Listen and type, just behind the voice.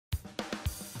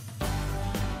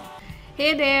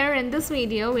Hey there, in this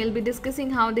video we'll be discussing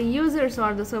how the users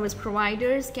or the service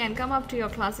providers can come up to your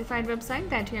classified website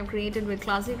that you have created with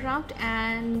Classicraft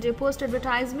and post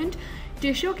advertisement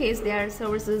to showcase their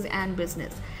services and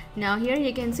business. Now here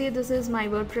you can see this is my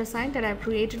WordPress site that I've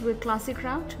created with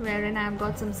Classicraft, wherein I've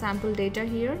got some sample data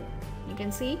here, you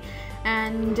can see.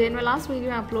 And in my last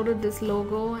video I uploaded this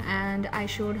logo and I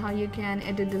showed how you can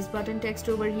edit this button text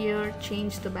over here,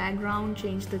 change the background,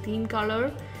 change the theme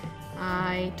color.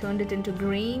 I turned it into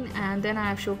green, and then I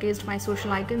have showcased my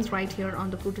social icons right here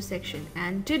on the footer section.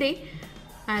 And today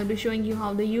I'll be showing you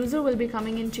how the user will be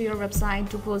coming into your website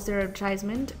to post their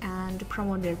advertisement and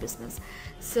promote their business.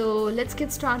 So let's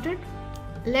get started.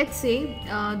 Let's say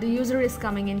the user is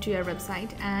coming into your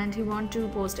website and he wants to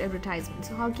post advertisement.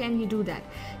 So how can he do that?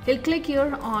 He'll click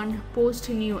here on post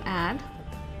new ad.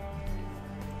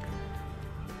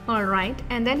 Alright,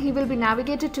 and then he will be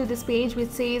navigated to this page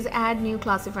which says add new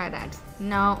classified ads.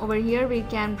 Now over here we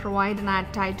can provide an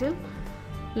ad title.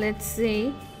 Let's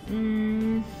say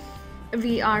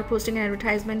we are posting an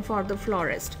advertisement for the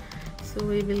florist, so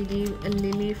we will give a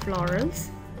Lily Florals,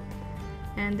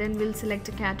 and then we'll select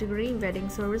a category, wedding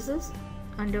services,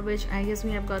 under which I guess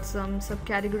we have got some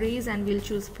subcategories, and we'll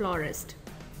choose florist.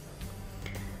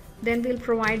 Then we'll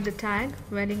provide the tag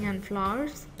wedding and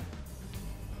flowers,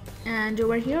 and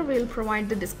over here we'll provide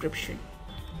the description,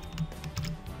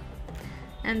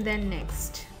 and then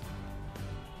next.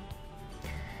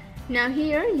 Now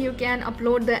here you can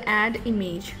upload the ad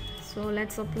image, so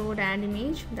let's upload ad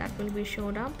image that will be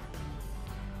showed up.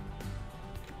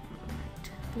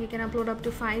 You can upload up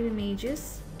to 5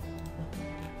 images,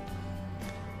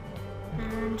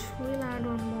 and we'll add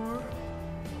one more.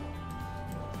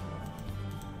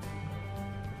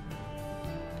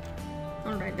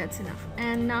 Alright, that's enough.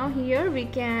 And now here we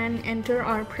can enter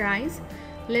our price.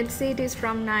 Let's say it is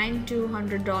from $9 to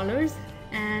 $100,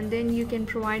 and then you can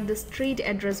provide the street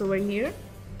address over here,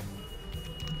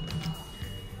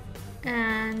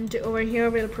 and over here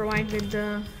we'll provide with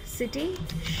the city,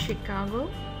 Chicago.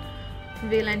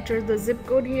 We'll enter the zip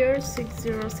code here,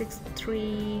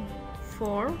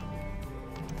 60634,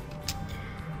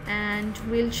 and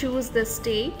we'll choose the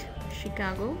state,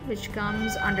 Chicago, which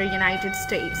comes under United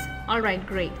States. Alright,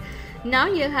 great. Now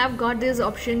you have got this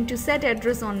option to set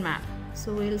address on map.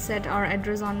 So we'll set our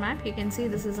address on map. You can see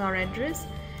this is our address,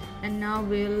 and now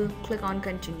we'll click on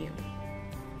continue.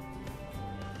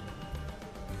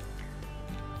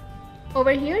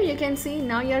 Over here you can see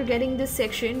now you're getting this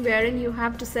section wherein you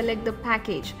have to select the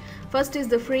package. First is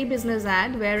the free business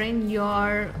ad, wherein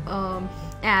your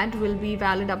ad will be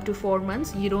valid up to 4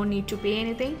 months. You don't need to pay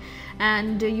anything,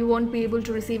 and you won't be able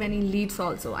to receive any leads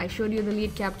also. I showed you the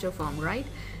lead capture form, right?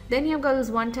 Then you've got this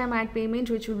one-time ad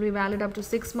payment which will be valid up to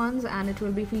 6 months, and it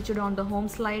will be featured on the home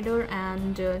slider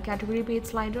and category page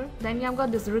slider. Then you've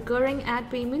got this recurring ad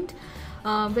payment,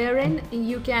 wherein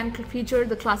you can feature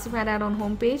the classified ad on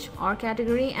home page or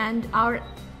category, and our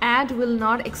ad will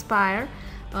not expire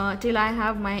till I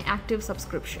have my active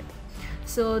subscription.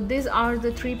 So these are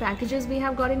the 3 packages we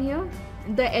have got in here.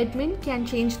 The admin can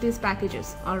change these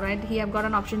packages. Alright, he have got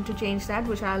an option to change that,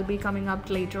 which I'll be coming up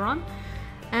later on.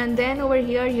 And then over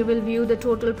here you will view the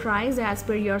total price as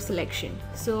per your selection.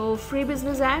 So free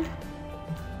business ad,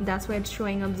 that's why it's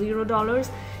showing up $0.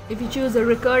 If you choose a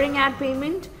recurring ad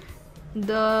payment,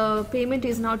 the payment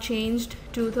is now changed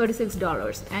to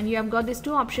 $36, and you have got these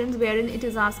 2 options wherein it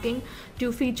is asking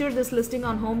to feature this listing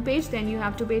on home page, then you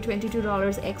have to pay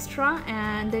 $22 extra,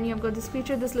 and then you have got this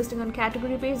feature this listing on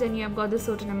category page, then you have got this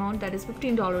certain amount, that is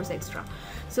 $15 extra.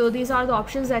 So these are the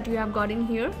options that you have got in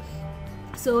here.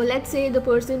 So let's say the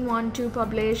person want to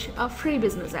publish a free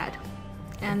business ad,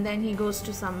 and then he goes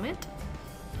to submit.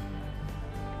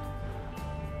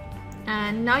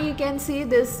 And now you can see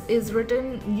this is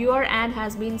written, your ad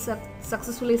has been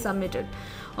successfully submitted.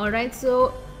 Alright,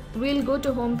 so we'll go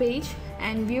to home page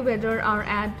and view whether our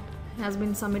ad has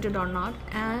been submitted or not,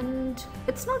 and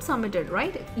it's not submitted,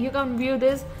 right? You can view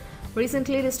this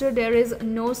recently listed. There is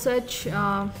no such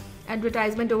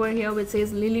advertisement over here which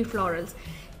says Lily Florals.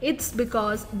 It's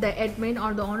because the admin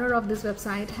or the owner of this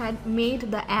website had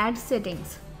made the ad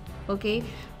settings, okay,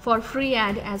 for free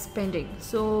ad as pending.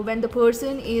 So when the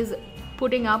person is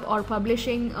putting up or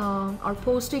publishing or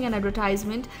posting an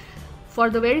advertisement for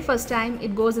the very first time,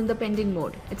 it goes in the pending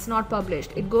mode. It's not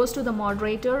published. It goes to the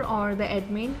moderator or the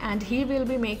admin, and he will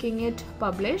be making it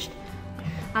published.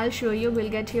 I'll show you.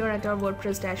 We'll get here at our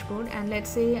WordPress dashboard, and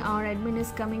let's say our admin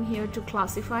is coming here to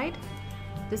classified.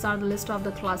 These are the list of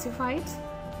the classifieds,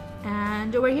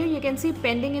 and over here you can see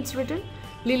pending, it's written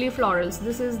Lily Florals.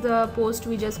 This is the post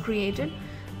we just created.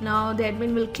 Now the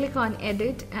admin will click on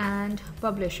edit and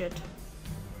publish it.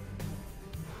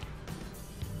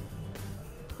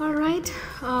 All right,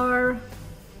 our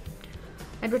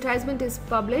advertisement is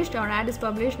published, our ad is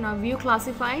published. Now view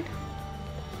classified,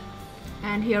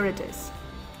 and here it is.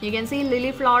 You can see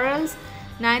Lily Florals,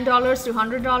 $9 to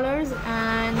 $100,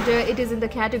 and it is in the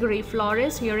category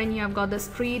florist. Herein you have got the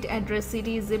street, address,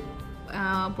 city, zip,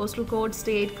 postal code,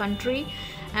 state, country,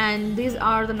 and these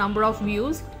are the number of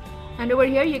views. And over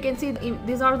here you can see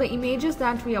these are the images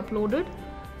that we uploaded.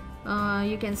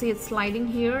 You can see it's sliding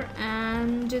here,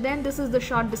 and then this is the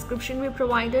short description we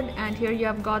provided, and here you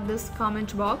have got this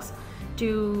comment box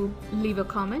to leave a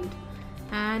comment.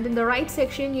 And in the right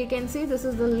section you can see this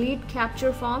is the lead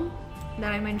capture form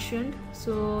that I mentioned.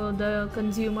 So the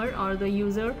consumer or the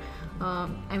user,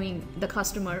 I mean the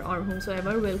customer or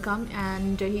whomsoever, will come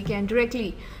and he can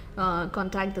directly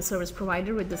contact the service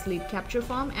provider with this lead capture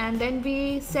form. And then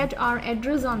we set our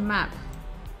address on map,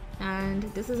 and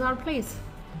this is our place.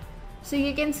 So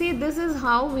you can see this is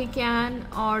how we can,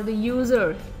 or the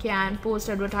user can,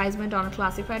 post advertisement on a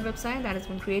classified website that has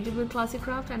been created with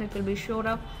Classicraft, and it will be showed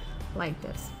up like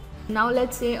this. Now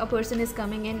let's say a person is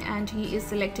coming in and he is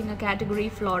selecting a category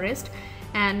florist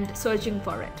and searching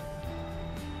for it.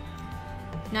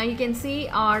 Now you can see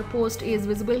our post is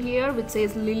visible here, which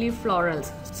says Lily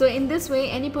Florals. So in this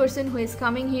way, any person who is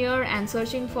coming here and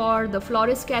searching for the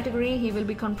florist category, he will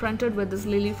be confronted with this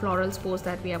Lily Florals post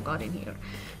that we have got in here.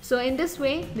 So in this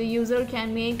way, the user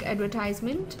can make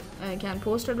advertisement, can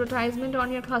post advertisement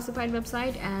on your classified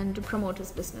website and promote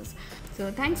his business.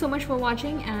 So thanks so much for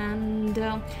watching, and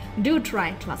do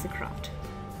try Classicraft.